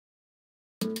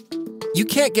You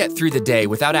can't get through the day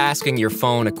without asking your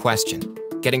phone a question,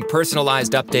 getting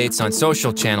personalized updates on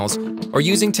social channels, or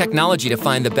using technology to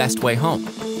find the best way home.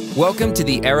 Welcome to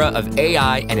the era of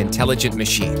AI and intelligent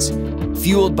machines,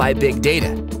 fueled by big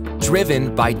data,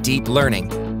 driven by deep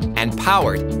learning, and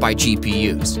powered by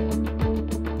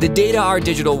GPUs. The data our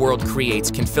digital world creates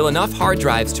can fill enough hard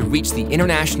drives to reach the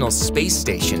International Space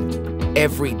Station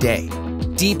every day.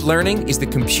 Deep learning is the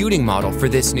computing model for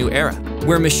this new era,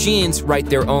 where machines write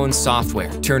their own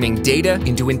software, turning data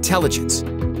into intelligence.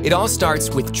 It all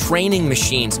starts with training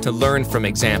machines to learn from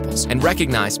examples and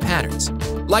recognize patterns.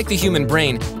 Like the human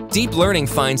brain, deep learning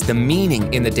finds the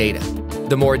meaning in the data.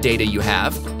 The more data you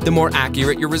have, the more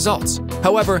accurate your results.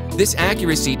 However, this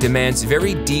accuracy demands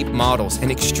very deep models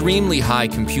and extremely high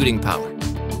computing power.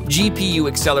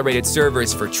 GPU-accelerated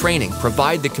servers for training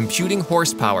provide the computing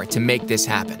horsepower to make this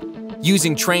happen.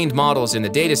 Using trained models in the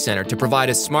data center to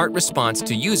provide a smart response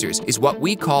to users is what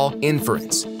we call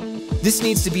inference. This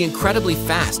needs to be incredibly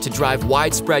fast to drive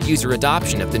widespread user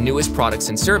adoption of the newest products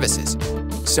and services,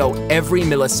 so every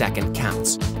millisecond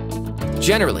counts.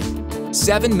 Generally,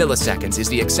 7 milliseconds is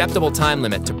the acceptable time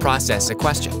limit to process a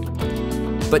question.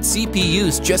 But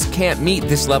CPUs just can't meet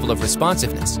this level of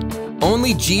responsiveness.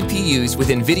 Only GPUs with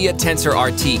NVIDIA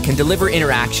TensorRT can deliver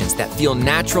interactions that feel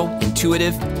natural,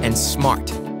 intuitive, and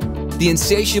smart. The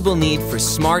insatiable need for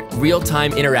smart,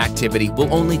 real-time interactivity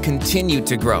will only continue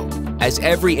to grow as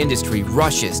every industry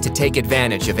rushes to take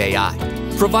advantage of AI.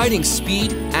 Providing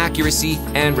speed, accuracy,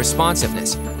 and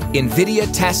responsiveness, NVIDIA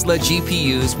Tesla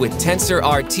GPUs with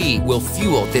TensorRT will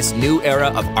fuel this new era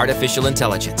of artificial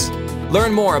intelligence.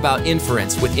 Learn more about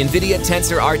inference with NVIDIA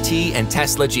TensorRT and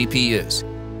Tesla GPUs.